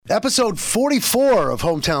Episode 44 of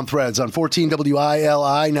Hometown Threads on 14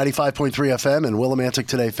 WILI 95.3 FM and Willimantic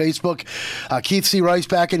Today Facebook. Keith C. Rice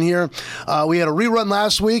back in here. We had a rerun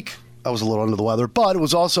last week. I was a little under the weather, but it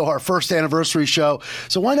was also our first anniversary show.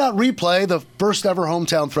 So why not replay the first ever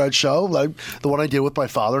Hometown Threads show, like the one I did with my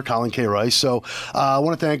father, Colin K. Rice. So I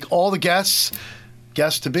want to thank all the guests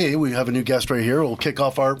to be. We have a new guest right here. We'll kicking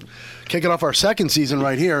off our second season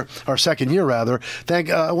right here, our second year rather.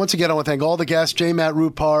 Once again, I want to thank all the guests, J. Matt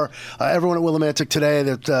Rupar, everyone at Willimantic Today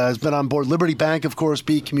that has been on board. Liberty Bank, of course,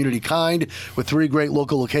 be community kind with 3 great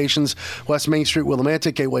local locations: West Main Street,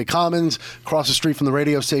 Willimantic, Gateway Commons, across the street from the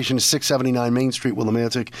radio station is 679 Main Street,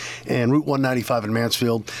 Willimantic, and Route 195 in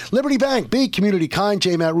Mansfield. Liberty Bank, be community kind.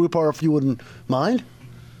 J. Matt Rupar, if you wouldn't mind.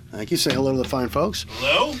 Thank you. Say hello to the fine folks.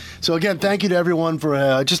 Hello. So again, thank you to everyone for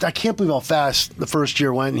I can't believe how fast the first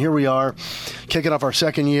year went. And here we are, kicking off our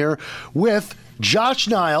second year with Josh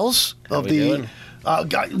Niles of the.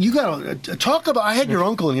 You got to talk about. I had your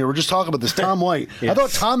uncle in here. We're just talking about this, Tom White. Yes. I thought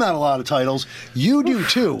Tom had a lot of titles. You do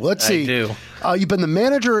too. Let's see. I do. You've been the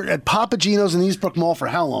manager at Papa Gino's in the Eastbrook Mall for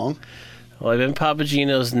how long? Well, I've been Papa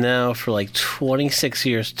Gino's now for like 26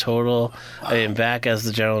 years total. Wow. I've been back as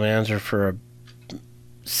the general manager for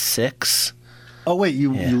 6. Oh wait,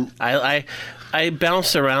 I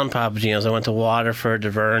bounced around Papa Gino's. I went to Waterford,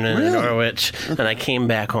 to Vernon, really? and Norwich, and I came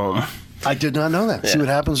back home. I did not know that. Yeah. See what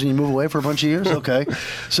happens when you move away for a bunch of years? Okay.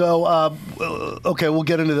 So, we'll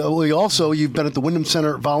get into that. You've been at the Wyndham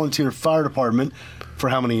Center Volunteer Fire Department for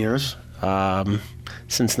how many years?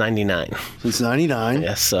 Since 99. Since 99?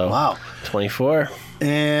 Yes, so wow. 24.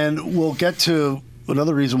 And we'll get to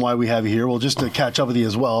another reason why we have you here. Well, just to catch up with you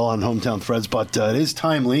as well on Hometown Threads, but it is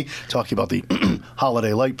timely talking about the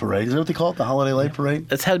Holiday Light Parade. Is that what they call it, the Holiday Light Parade?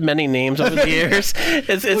 It's had many names over the years.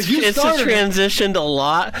 It's transitioned a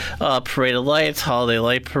lot. Parade of Lights, Holiday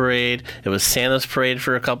Light Parade. It was Santa's Parade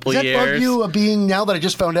for a couple years. Does that bug you, being now that I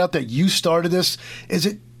just found out that you started this? It's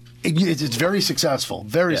very successful,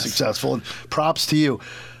 successful, and props to you.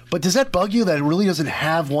 But does that bug you that it really doesn't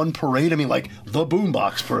have one parade? I mean, like the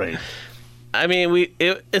Boombox Parade. I mean,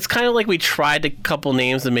 it's kind of like we tried a couple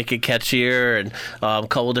names to make it catchier, and a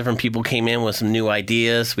couple different people came in with some new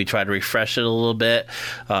ideas. We tried to refresh it a little bit.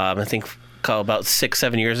 I think about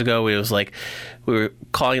 6-7 years ago, we were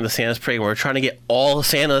calling it the Santa's Parade, and we were trying to get all the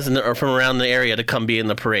Santas from around the area to come be in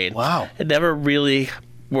the parade. Wow. It never really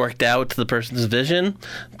worked out to the person's vision,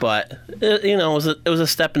 but it was a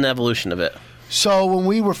step in the evolution of it. So when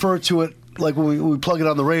we refer to it, like when we plug it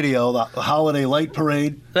on the radio, the Holiday Light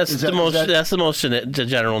Parade. That's the most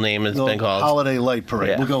general name it's been called. Holiday Light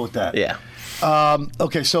Parade. Yeah. We'll go with that. Yeah.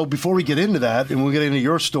 Okay, so before we get into that, and we'll get into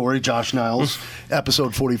your story, Josh Niles,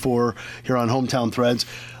 episode 44 here on Hometown Threads.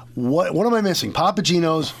 What am I missing? Papa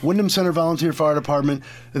Gino's, Wyndham Center Volunteer Fire Department.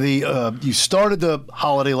 You started the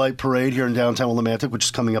Holiday Light Parade here in downtown Willimantic, which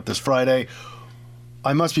is coming up this Friday.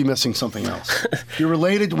 I must be missing something else. You're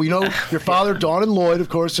related. We know your father, Don and Lloyd, of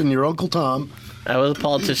course, and your uncle Tom. I was a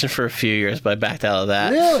politician for a few years, but I backed out of that.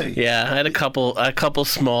 Really? Yeah, I had a couple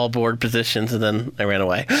small board positions, and then I ran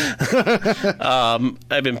away.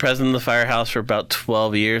 I've been president of the firehouse for about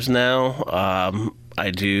 12 years now. I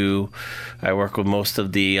work with most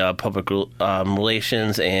of the public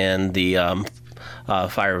relations and the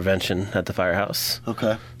fire prevention at the firehouse.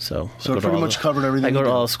 Okay. So it pretty much covered everything. I go to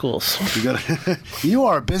all the schools. You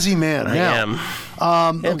are a busy man. I am.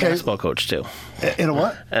 And basketball coach too. In a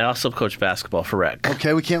what? And I also coach basketball for rec.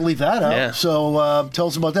 Okay, we can't leave that out. Yeah. So tell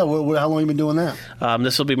us about that. How long have you been doing that?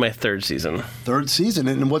 This will be my 3rd season. 3rd season,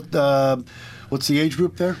 and what's the age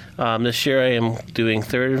group there? This year I am doing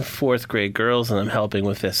 3rd and 4th grade girls, and I'm helping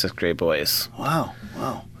with 5th and 6th grade boys. Wow.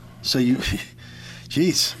 So you.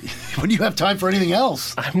 Jeez, when do you have time for anything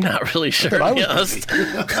else? I'm not really sure, to be honest.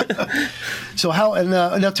 So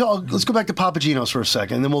let's go back to Papa Gino's for a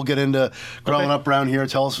second, and then we'll get into growing up around here.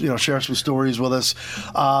 Tell us, share some stories with us.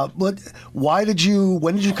 But when did you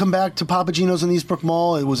come back to Papa Gino's in the Eastbrook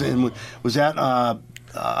Mall? Was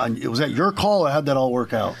that your call, or how'd that all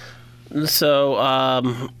work out? So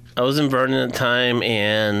I was in Vernon at the time,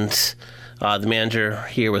 and the manager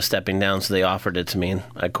here was stepping down, so they offered it to me. And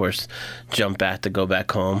I, of course, jumped back to go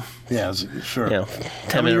back home. Yeah, sure.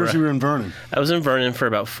 How many years were you in Vernon? I was in Vernon for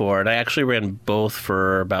about 4, and I actually ran both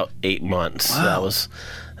for about 8 months. Wow.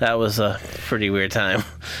 That was a pretty weird time.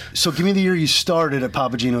 So give me the year you started at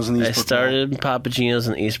Papa Gino's in the Eastbrook Mall. I started Papa Gino's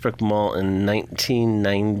in the Eastbrook Mall in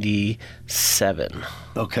 1997.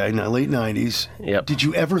 Okay, now late 90s. Yep. Did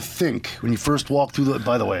you ever think, when you first walked through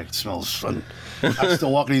by the way, it smells fun. I'm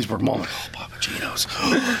still walking to Eastbrook Mall. I'm like, Papa Gino's.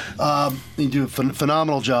 You do a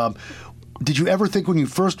phenomenal job. Did you ever think when you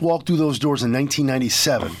first walked through those doors in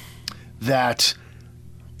 1997 that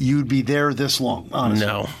you'd be there this long, honestly?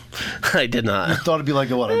 No, I did not. You thought it'd be like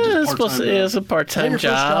a what? It Part-time was a part-time Was that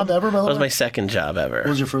your job. first job ever, by the That was way? my second job ever. What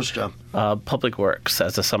was your first job? Public Works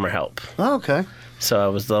as a summer help. Oh, okay. So I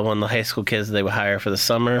was the one of the high school kids they would hire for the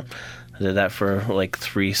summer. I did that for like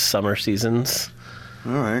 3 summer seasons.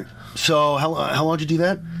 All right. So how long did you do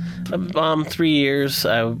that? 3 years.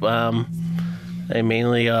 I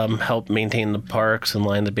mainly helped maintain the parks and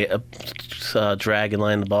drag and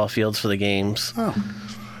line the ball fields for the games. Oh.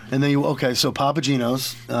 And then so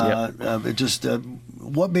Papagino's.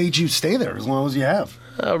 What made you stay there as long as you have?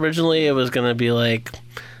 Originally, it was going to be like,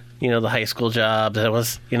 the high school job. That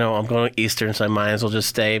was, I'm going to Eastern, so I might as well just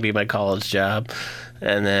stay and be my college job.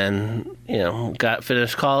 And then,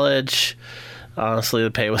 finished college. Honestly,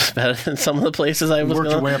 the pay was better than some of the places I was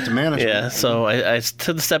worked your way up to management. Yeah, so I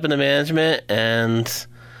took the step into management and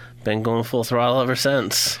been going full throttle ever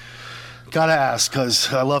since. Gotta ask,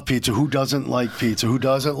 because I love pizza. Who doesn't like pizza? Who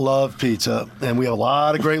doesn't love pizza? And we have a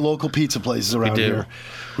lot of great local pizza places around here.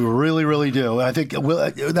 We really, really do. And I think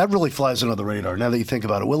that really flies under the radar. Now that you think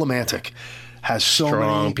about it, Willimantic has so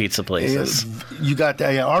strong many pizza places. You got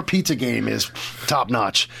our pizza game is top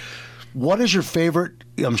notch. What is your favorite?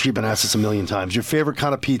 I'm sure you've been asked this a million times. Your favorite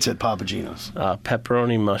kind of pizza at Papagino's?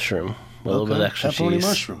 Pepperoni mushroom. A little bit extra pepperoni cheese.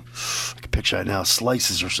 Mushroom. I can picture it now.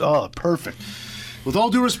 Slices are perfect. With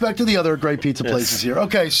all due respect to the other great pizza places here.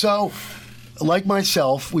 Okay, so like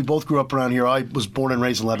myself, we both grew up around here. I was born and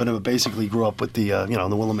raised in Lebanon, but basically grew up with the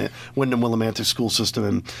the Wyndham Willimantic school system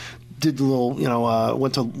and did the little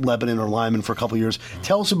went to Lebanon or Lyman for a couple of years.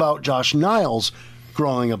 Tell us about Josh Niles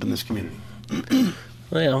growing up in this community.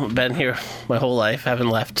 Well, I've been here my whole life. Haven't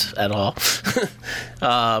left at all.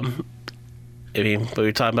 We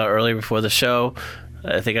were talking about earlier before the show.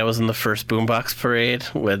 I think I was in the first Boombox parade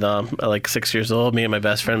with like 6 years old. Me and my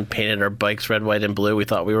best friend painted our bikes red, white, and blue. We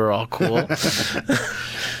thought we were all cool.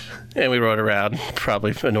 And we rode around.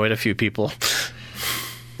 Probably annoyed a few people.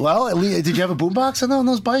 Well, at least, did you have a boombox on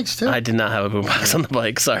those bikes too? I did not have a boombox on the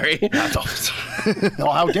bike. Sorry. Oh,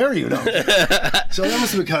 how dare you? No. So that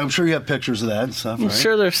must have been I'm sure you have pictures of that and stuff, right? I'm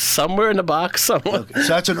sure there's somewhere in the box somewhere. Okay. So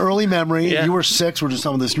that's an early memory. Yeah. You were 6. We're just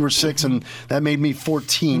talking this. You were 6, and that made me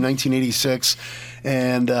 14, 1986.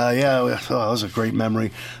 And that was a great memory.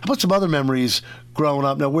 How about some other memories growing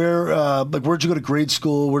up? Now, where'd you go to grade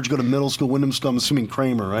school? Where'd you go to middle school? Wyndham School? I'm assuming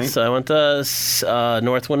Kramer, right? So I went to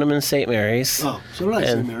North Wyndham and St. Mary's. Oh, so did I,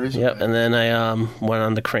 St. Mary's? Yep, and then I went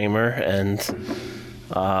on to Kramer and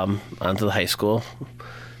onto the high school.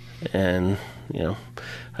 And,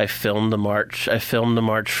 I filmed the march. I filmed the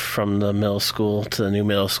march from the middle school to the new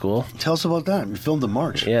middle school. Tell us about that. You filmed the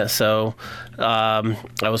march. Yeah, so I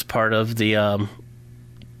was part of the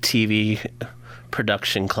TV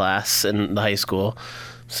production class in the high school.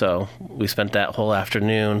 So we spent that whole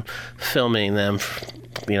afternoon filming them,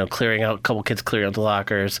 clearing out, a couple kids clearing out the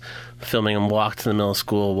lockers, filming them walk to the middle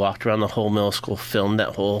school, walked around the whole middle school, filmed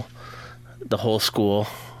the whole school.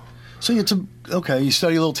 So you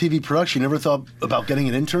study a little TV production. You never thought about getting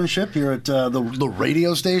an internship here at the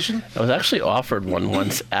radio station? I was actually offered one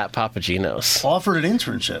once at Papagino's. Offered an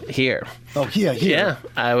internship? Here. Oh, yeah, here. Yeah,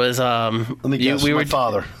 I was. Let me guess, my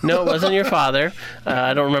father. No, it wasn't your father.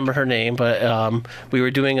 I don't remember her name, but we were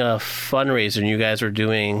doing a fundraiser, and you guys were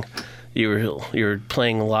doing. You were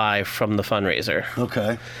playing live from the fundraiser.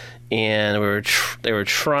 Okay. And they were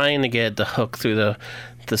trying to get the hook through the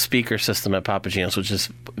speaker system at Papagino's, which is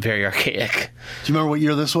very archaic. Do you remember what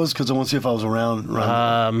year this was? Because I want to see if I was around.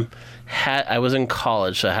 I was in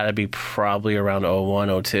college, so it had to be probably around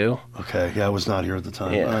 01, 02. Okay, yeah, I was not here at the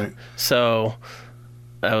time. Yeah. All right. So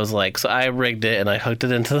I was like, I rigged it and I hooked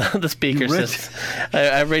it into the speaker system.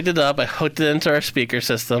 I rigged it up. I hooked it into our speaker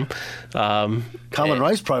system. Colin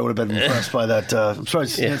Rice probably would have been impressed by that. I'm sorry.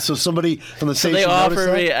 Yeah. So somebody from the station they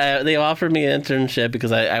offered me. They offered me an internship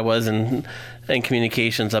because I was in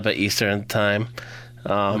communications up at Eastern at the time.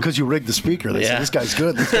 Because you rigged the speaker. They said, this guy's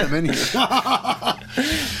good. Let's get him in here.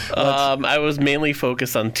 I was mainly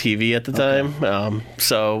focused on TV at the time.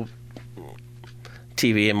 So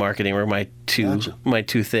TV and marketing were my two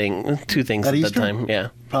things at the time. Yeah.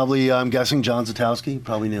 Probably, I'm guessing John Zatowski.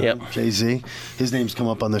 Probably knew him. Jay-Z. His name's come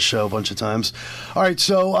up on the show a bunch of times. All right,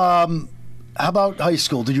 so how about high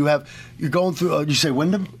school? You're going through, you say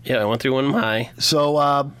Wyndham? Yeah, I went through Wyndham High.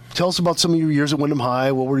 So tell us about some of your years at Wyndham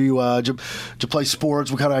High. What were you, did you play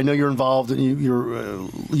sports? I know you're involved, and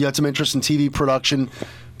you had some interest in TV production,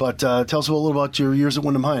 but tell us a little about your years at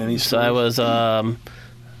Wyndham High. So I was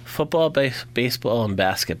football, baseball, and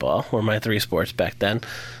basketball were my 3 sports back then.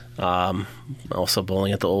 Also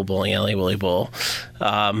bowling at the old bowling alley, Willie Bowl.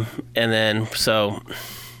 And then, so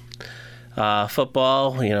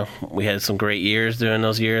Football, we had some great years during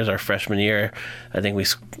those years. Our freshman year, I think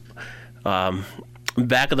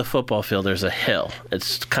back of the football field, there's a hill.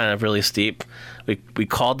 It's kind of really steep. We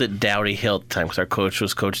called it Dowdy Hill at the time because our coach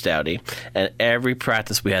was Coach Dowdy. And every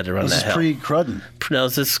practice we had to run that hill. This is pre-Crudden? No,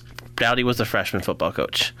 Dowdy was the freshman football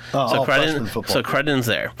coach. Freshman football. So Crudden's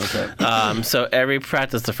there. Okay. So every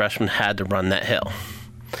practice, the freshmen had to run that hill.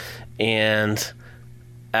 And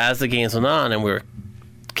as the games went on and we were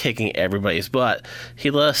kicking everybody's butt, he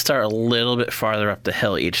let us start a little bit farther up the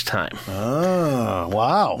hill each time. Oh,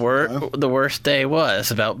 wow. The worst day was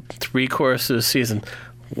about 3/4 of the season,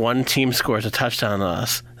 one team scores a touchdown on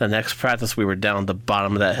us. The next practice, we were down at the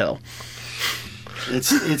bottom of that hill.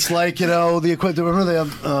 It's like, the equipment. Remember they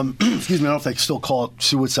excuse me, I don't know if they still call it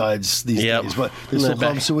suicides these days, but they still call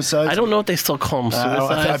them suicides? I don't know if they still call them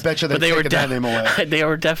suicides. I bet you they've taken that name away. They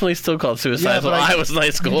were definitely still called suicides when I was in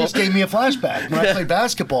high school. You just gave me a flashback. When I played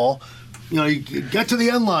basketball, you get to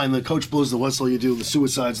the end line, the coach blows the whistle, you do the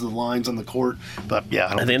suicides of the lines on the court. But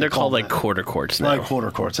yeah, I think they're called like quarter courts now. Like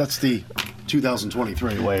quarter courts. That's the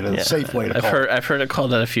 2023 way, the safe way to call it. I've heard it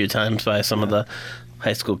called that a few times by some of the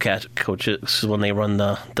high school coaches when they run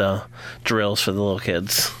the drills for the little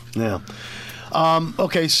kids. Yeah.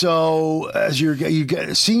 Okay, so as you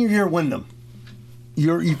get senior year at Wyndham,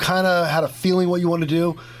 you kind of had a feeling what you want to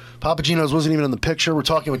do. Papa Gino's wasn't even in the picture. We're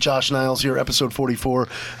talking with Josh Niles here, episode 44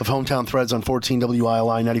 of Hometown Threads on 14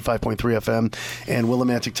 WILI 95.3 FM and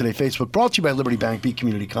Willimantic Today Facebook. Brought to you by Liberty Bank. Be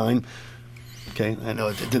community kind. Okay, I know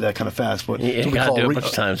I did that kind of fast, but you got to do it a bunch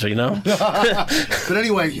of times, But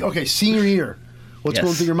anyway, okay, senior year. What's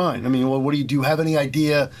going through your mind? I mean, what do you have any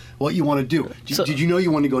idea what you want to do? Did you know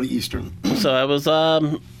you wanted to go to Eastern? So I was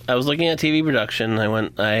looking at TV production.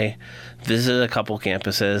 I visited a couple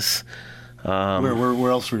campuses.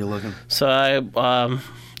 Where else were you looking? So I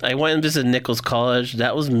went and visited Nichols College.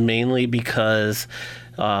 That was mainly because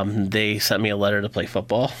they sent me a letter to play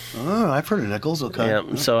football. Oh, I've heard of Nichols. Okay.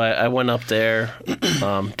 Yeah. So I went up there,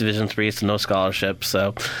 Division III, so no scholarship.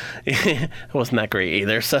 So it wasn't that great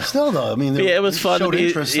either. So still though, I mean, it was fun.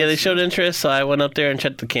 Interest. Yeah, they showed interest. So I went up there and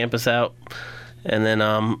checked the campus out. And then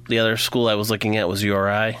the other school I was looking at was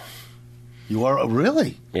URI. You are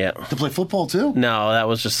really? Yeah. To play football too? No, that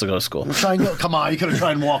was just to go to school. Come on, you could have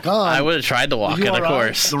tried and walk on. I would have tried to walk on a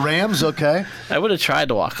course. The Rams, okay. I would have tried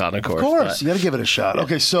to walk on a course. Of course, you got to give it a shot. Yeah.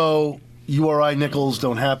 Okay, so URI Nichols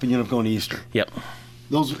don't happen. You end up going to Eastern. Yep.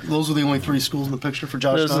 Those are the only three schools in the picture for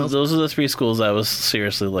Josh Niles? Those are the three schools I was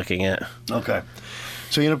seriously looking at. Okay.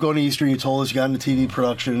 So you end up going to Eastern. You told us you got into TV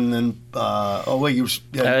production, and then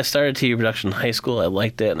I started TV production in high school. I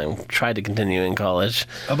liked it, and I tried to continue in college.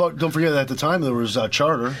 Don't forget at the time there was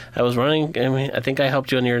charter. I was running. I think I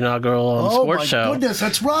helped you on your inaugural sports show. Oh my goodness,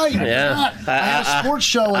 that's right. Yeah, I had a sports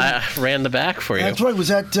show. I ran the back for you. That's right. Was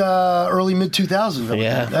that early mid 2000s?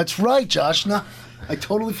 Yeah, that's right, Josh. No, I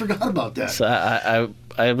totally forgot about that. So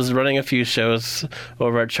I was running a few shows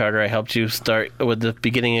over at Charter. I helped you start with the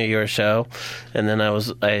beginning of your show, and then I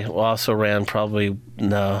also ran probably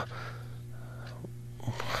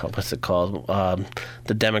what's it called?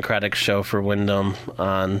 The Democratic show for Wyndham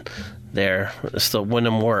on there. Still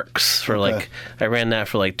Wyndham Works for I ran that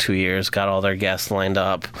for 2 years. Got all their guests lined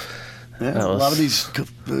up. Yeah, a lot of these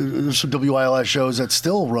WILI shows that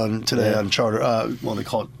still run today on Charter. They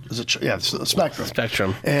call it Spectrum.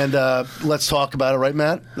 Spectrum. And let's talk about it, right,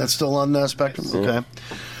 Matt? That's still on Spectrum. Okay.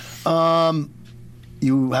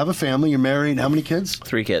 You have a family. You're married. How many kids?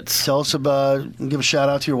 3 kids. Tell us about. Give a shout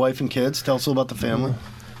out to your wife and kids. Tell us all about the family.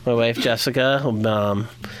 My wife Jessica,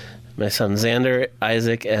 my son Xander,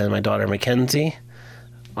 Isaac, and my daughter Mackenzie.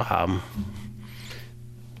 How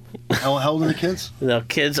old are the kids? The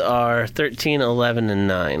kids are 13, 11, and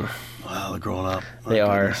 9. Wow, they're growing up. They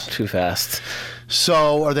are too fast.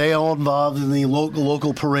 So, are they all involved in the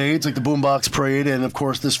local parades, like the Boombox Parade, and of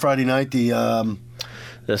course this Friday night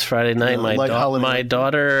This Friday night, my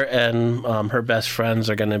daughter and her best friends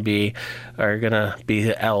are gonna be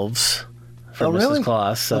the elves for Mrs.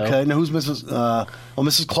 Claus. So. Okay, now who's Mrs.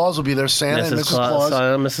 Mrs. Claus will be there. Santa and Mrs. Claus.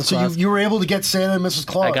 Mrs. Claus. So you were able to get Santa and Mrs.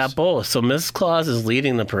 Claus. I got both. So Mrs. Claus is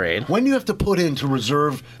leading the parade. When do you have to put in to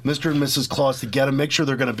reserve Mr. and Mrs. Claus to get them? Make sure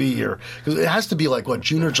they're going to be here because it has to be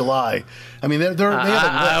June or July. I mean, they have a list.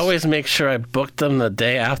 I always make sure I book them the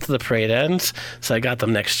day after the parade ends, so I got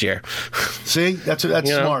them next year. See, that's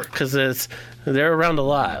smart because they're around a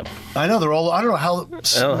lot. I know they're all. I don't know how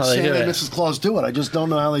Santa and Mrs. Claus do it. I just don't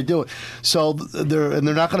know how they do it. So they're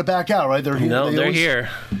not going to back out, right? They're here. No, they're here.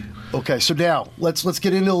 Okay, so now let's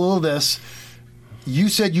get into a little of this. You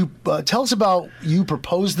said you tell us about you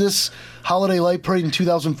proposed this holiday light parade in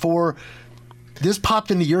 2004 this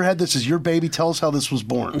popped into your head. This is your baby. Tell us how this was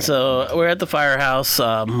born. So we're at the firehouse,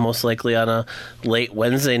 most likely on a late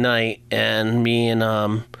Wednesday night, and me and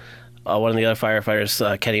one of the other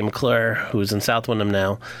firefighters, Kenny McClure, who's in South Wyndham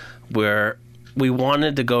now, we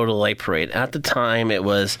wanted to go to the light parade. At the time, it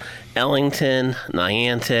was Ellington,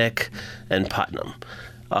 Niantic, and Putnam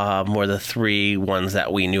were the three ones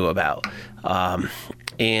that we knew about.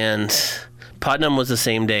 And Putnam was the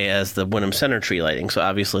same day as the Wyndham Center tree lighting, so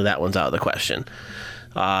obviously that one's out of the question.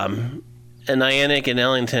 And Niantic and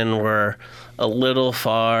Ellington were a little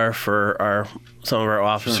far for some of our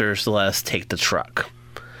officers to let us take the truck.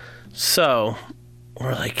 So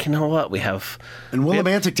we're like, you know what? And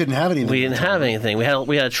Willimantic didn't have anything. We didn't have anything. We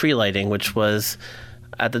had a tree lighting, which was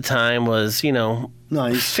at the time was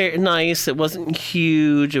nice. Nice. It wasn't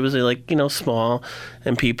huge. It was like small,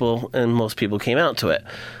 and most people came out to it.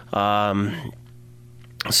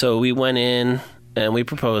 So we went in and we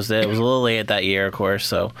proposed it. It was a little late that year, of course,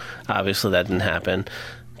 so obviously that didn't happen.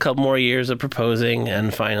 A couple more years of proposing,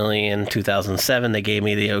 and finally in 2007 they gave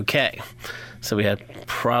me the okay. So we had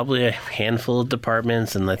probably a handful of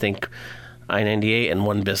departments, and I think I-98 and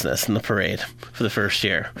one business in the parade for the first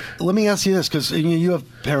year. Let me ask you this, because you have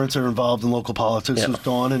parents that are involved in local politics, Yep. with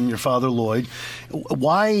Dawn and your father, Lloyd.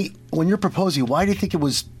 Why, when you're proposing, why do you think it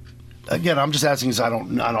was, again, I'm just asking because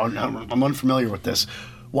I'm unfamiliar with this.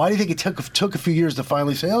 Why do you think it took a few years to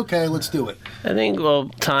finally say, okay, let's do it? I think,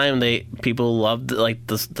 people loved like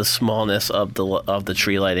the smallness of the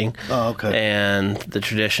tree lighting. Oh, okay. And the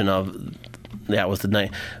tradition of that was the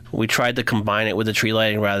night. We tried to combine it with the tree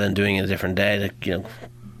lighting rather than doing it a different day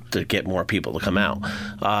to get more people to come out.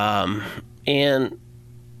 And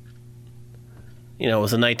it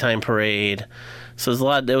was a nighttime parade, so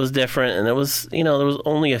it was different, and it was there was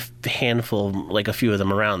only a handful, like a few of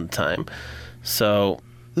them around the time. So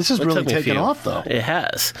this has really taken off, though. It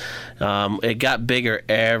has. It got bigger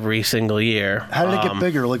every single year. How did it get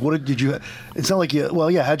bigger? Like, what did you? It's not like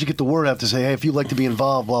how'd you get the word out to say, hey, if you'd like to be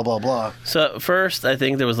involved, blah blah blah. So first, I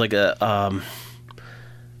think there was like it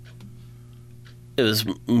was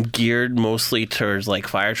geared mostly towards like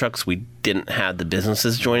fire trucks. We didn't have the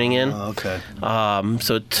businesses joining in. Oh, okay.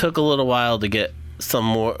 So it took a little while to get some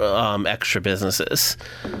more extra businesses.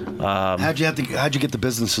 How'd you get the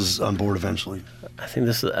businesses on board eventually? I think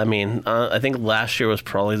I think last year was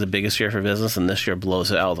probably the biggest year for business, and this year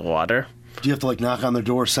blows it out of the water. Do you have to knock on their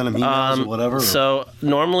door, send them emails or whatever? So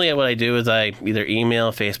normally what I do is I either email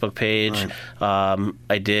a Facebook page. Right.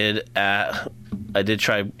 I did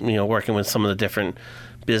try working with some of the different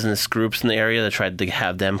business groups in the area that tried to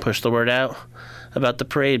have them push the word out about the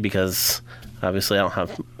parade, because obviously I don't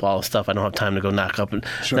have all the stuff. I don't have time to go knock on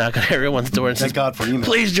everyone's door and say, God for email.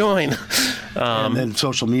 Please join. And then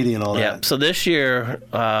social media and all that. Yeah. So this year,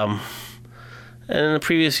 and in the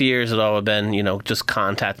previous years, it all have been, just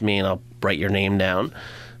contact me and I'll write your name down.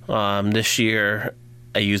 This year,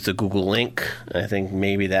 I used a Google link. I think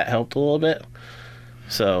maybe that helped a little bit.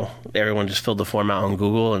 So everyone just filled the form out on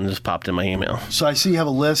Google and just popped in my email. So I see you have a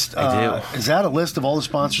list. I do. Is that a list of all the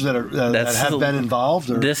sponsors that have been involved?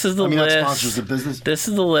 Or, this is the list. Not sponsors, the business. This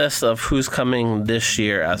is the list of who's coming this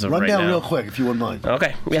year as of right now. Run down real quick, if you wouldn't mind.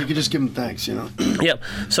 Okay. So you could just give them thanks, Yep.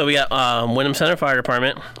 So we got Wyndham Center Fire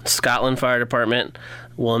Department, Scotland Fire Department,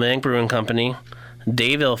 Willimantic Brewing Company,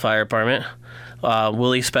 Dayville Fire Department,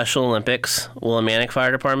 Willie Special Olympics, Willimantic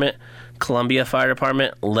Fire Department, Columbia Fire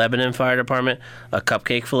Department, Lebanon Fire Department, A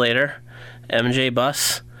Cupcake for Later, MJ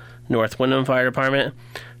Bus, North Wyndham Fire Department,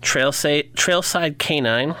 Trailside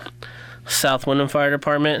Canine, South Wyndham Fire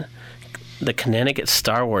Department, the Connecticut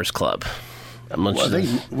Star Wars Club. Where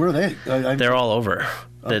are they? They're all over.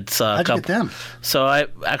 It's how'd you get them? So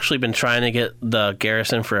I've actually been trying to get the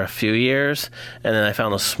Garrison for a few years, and then I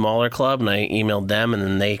found a smaller club, and I emailed them, and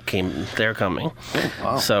then they're coming. Oh,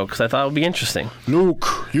 wow. So, because I thought it would be interesting.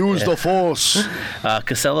 Luke, use the Force.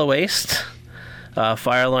 Casella Waste,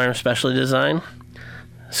 Fire Alarm Specialty Design,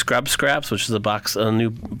 Scrub Scraps, which is a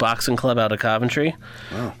new boxing club out of Coventry.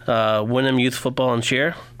 Wow. Wyndham Youth Football and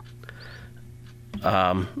Cheer.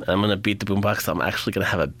 I'm going to beat the boombox. I'm actually going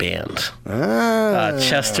to have a band.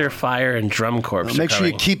 Chester Fire and Drum Corps. Make sure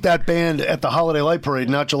you keep that band at the Holiday Light Parade,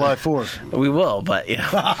 not July 4th. We will, but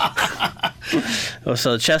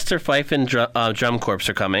So Chester Fife and Drum Corps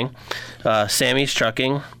are coming. Sammy's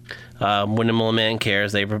Trucking, Wyndham Willimantic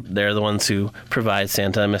Cares. They're the ones who provide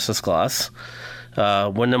Santa and Mrs. Claus.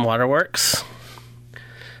 Wyndham Waterworks.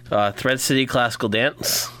 Thread City Classical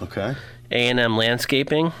Dance. Okay. A&M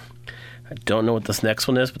Landscaping. I don't know what this next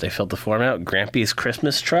one is, but they filled the form out. Grampy's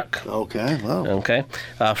Christmas Truck. Okay, wow. Okay.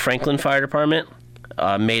 Franklin Fire Department,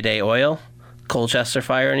 Mayday Oil, Colchester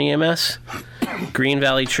Fire and EMS, Green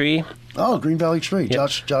Valley Tree, Oh, Green Valley Tree. Yep.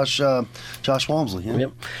 Josh Walmsley. Yeah.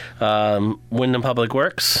 Yep. Wyndham Public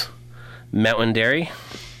Works, Mountain Dairy,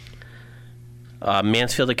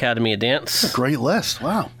 Mansfield Academy of Dance, Great list.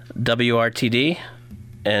 Wow. WRTD,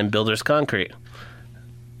 and Builders Concrete.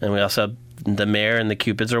 And we also have the Mayor and the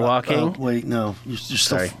Cupids are walking. Wait, no. You're still,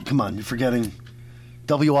 Sorry. Come on, you're forgetting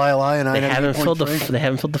WILI and They haven't filled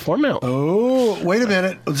the form out. Oh, wait a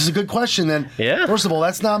minute. This is a good question then. Yeah. First of all,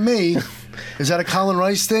 that's not me. Is that a Colin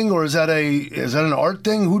Rice thing, or is that an art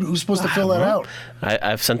thing? Who's supposed to fill that out?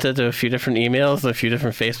 I've sent it to a few different emails, a few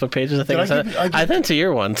different Facebook pages. I think Did I sent to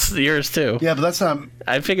yours too. Yeah, but that's not.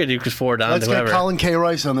 I figured you could forward on Let's to whoever. get Colin K.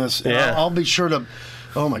 Rice on this. Yeah. I'll be sure to.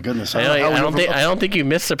 Oh my goodness! I don't think you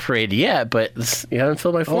missed the parade yet, but you haven't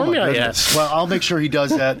filled my form out yet. Well, I'll make sure he does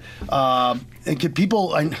that. And can people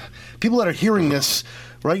that are hearing this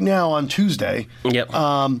right now on Tuesday? Yep.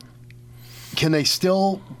 Can they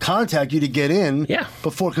still contact you to get in? Yeah.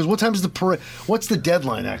 Before, because what time is the parade? What's the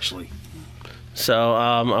deadline actually? So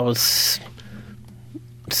I was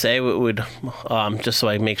say we would just so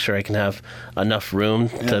I make sure I can have enough room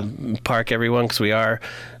to park everyone, because we are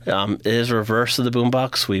it is reverse of the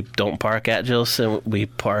boombox. We don't park at Gilson. We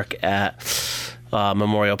park at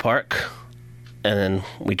Memorial Park, and then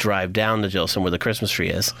we drive down to Gilson where the Christmas tree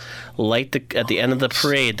is. At the end of the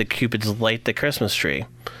parade, the Cupids light the Christmas tree,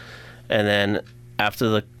 and then after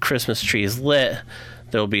the Christmas tree is lit,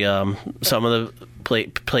 there will be some of the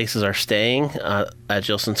places are staying at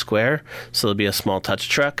Gilson Square, so there'll be a small touch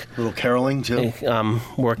truck. A little caroling too. I'm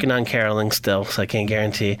working on caroling still, so I can't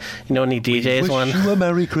guarantee. You know any DJs we wish you a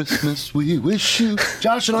Merry Christmas. We wish you.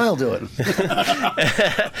 Josh and I'll do it.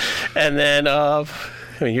 And then,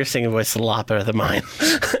 your singing voice is a lot better than mine.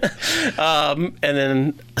 And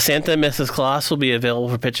then Santa and Mrs. Claus will be available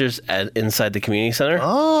for pictures inside the community center.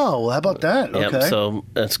 Oh, well, how about that? Yep, Okay. so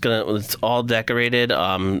it's all decorated.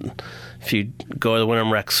 If you go to the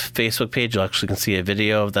Wyndham Rex Facebook page, you actually can see a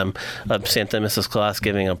video of them, Santa and Mrs. Claus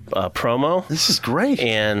giving a promo. This is great.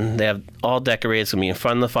 And they have all decorated. It's going to be in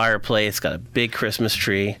front of the fireplace. Got a big Christmas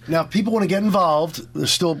tree. Now, if people want to get involved,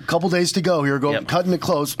 there's still a couple days to go here. Cutting it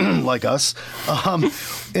close, like us. And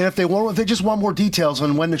if they just want more details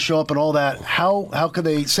on when to show up and all that, how could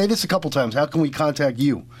they say this a couple times? How can we contact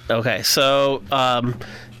you? Okay, so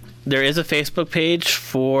there is a Facebook page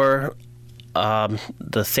for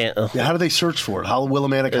the Santa. Yeah, how do they search for it?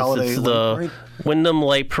 Willimantic Holiday It's Light the Parade? Wyndham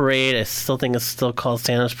Light Parade. I still think it's still called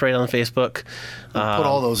Santa's Parade on Facebook. Put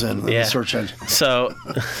all those in the search engine. So,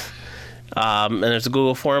 and there's a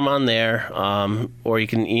Google form on there, or you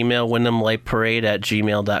can email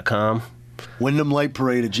wyndhamlightparade@gmail.com.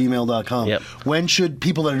 wyndhamlightparade@gmail.com. Yep. When should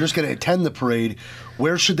people that are just going to attend the parade,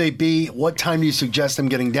 where should they be? What time do you suggest them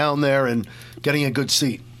getting down there and getting a good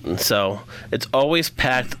seat? So it's always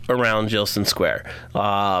packed around Gilson Square.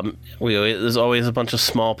 There's always a bunch of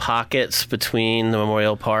small pockets between the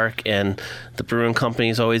Memorial Park and the Brewing Company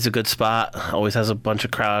is always a good spot. Always has a bunch of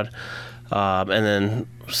crowd. And then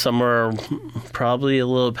somewhere probably a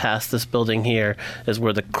little past this building here is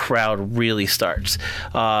where the crowd really starts.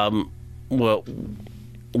 What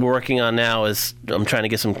we're working on now is we're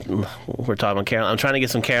talking about caroling. I'm trying to get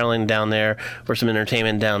some caroling down there or some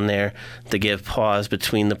entertainment down there to give pause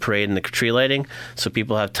between the parade and the tree lighting, so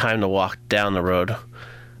people have time to walk down the road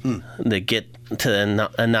to get to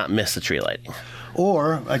and not miss the tree lighting.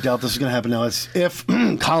 Or, I doubt this is going to happen now, is if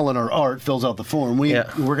Colin or Art fills out the form, we're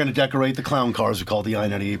going to decorate the clown cars we call the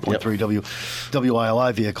I-98.3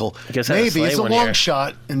 WILI vehicle. Maybe it's a long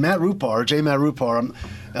shot, and Matt Rupar,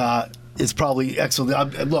 is probably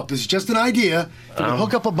excellent. Look, this is just an idea. If we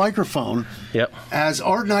hook up a microphone, as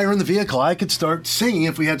Art and I are in the vehicle, I could start singing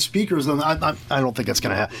if we had speakers. I don't think that's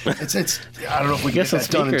going to happen. I don't know if we can get that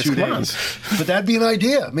done in 2 days. But that'd be an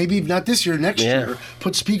idea. Maybe not this year, next year.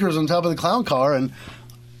 Put speakers on top of the clown car, and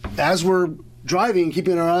as we're driving,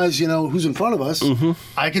 keeping our eyes, who's in front of us,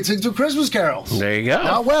 I could sing some Christmas carols. There you go.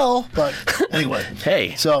 Not well, but anyway.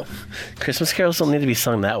 Hey, so Christmas carols don't need to be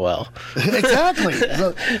sung that well. Exactly.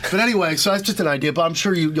 But anyway, so that's just an idea. But I'm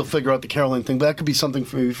sure you'll figure out the caroling thing. But that could be something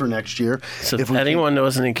for maybe for next year. So if anyone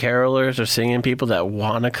knows any carolers or singing people that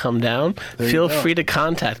want to come down, feel free to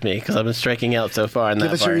contact me, because I've been striking out so far.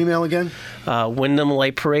 Give us your email again.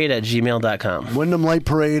 wyndhamlightparade@gmail.com.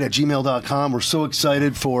 wyndhamlightparade@gmail.com. We're so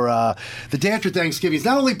excited for the day after Thanksgiving. It's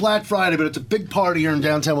not only Black Friday, but it's a big party here in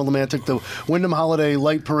downtown Willimantic, the Wyndham Holiday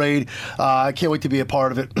Light Parade. I can't wait to be a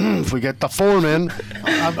part of it. If we get the form in.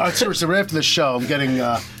 Seriously, right after the show, I'm getting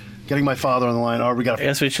my father on the line. I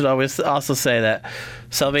guess we should always also say that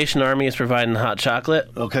Salvation Army is providing hot chocolate.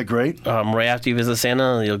 Okay, great. Right after you visit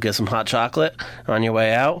Santa, you'll get some hot chocolate on your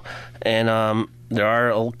way out. And there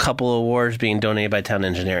are a couple of awards being donated by Town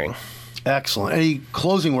Engineering. Excellent. Any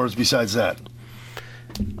closing words besides that?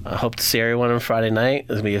 I hope to see everyone on Friday night. It's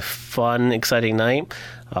going to be a fun, exciting night.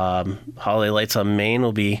 Holiday Lights on Main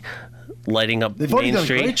will be lighting up They've already Main done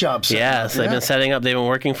Street. a great job setting Yes, up. they've been setting up. They've been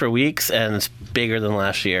working for weeks, and it's bigger than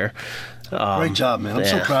last year. Great job, man. I'm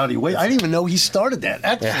so proud of you. Wait, I didn't even know he started that.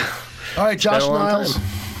 Excellent. Yeah. All right, Josh Been a long Niles. time.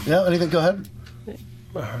 Yeah, anything? Go ahead.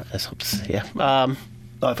 Let's hope to see. Yeah.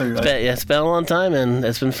 I thought you were right. It's been a long time, and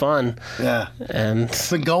it's been fun. Yeah. And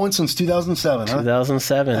It's been going since 2007, huh?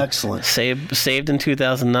 2007. Excellent. Saved in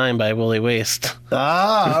 2009 by Willie Waste.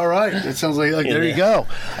 Ah, all right. It sounds like there you go.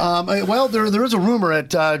 Well, there is a rumor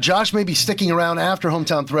that Josh may be sticking around after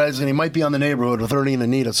Hometown Threads, and he might be on the neighborhood with Ernie and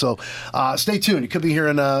Anita. So stay tuned. You could be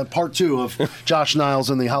hearing part 2 of Josh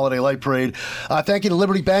Niles and the Holiday Light Parade. Thank you to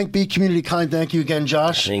Liberty Bank. Be community kind. Thank you again,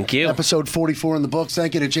 Josh. Thank you. Episode 44 in the books.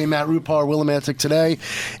 Thank you to J. Matt Rupar, Willimantic Today.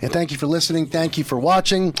 And thank you for listening. Thank you for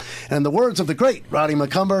watching. And the words of the great Roddy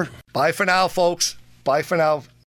McCumber. Bye for now, folks. Bye for now.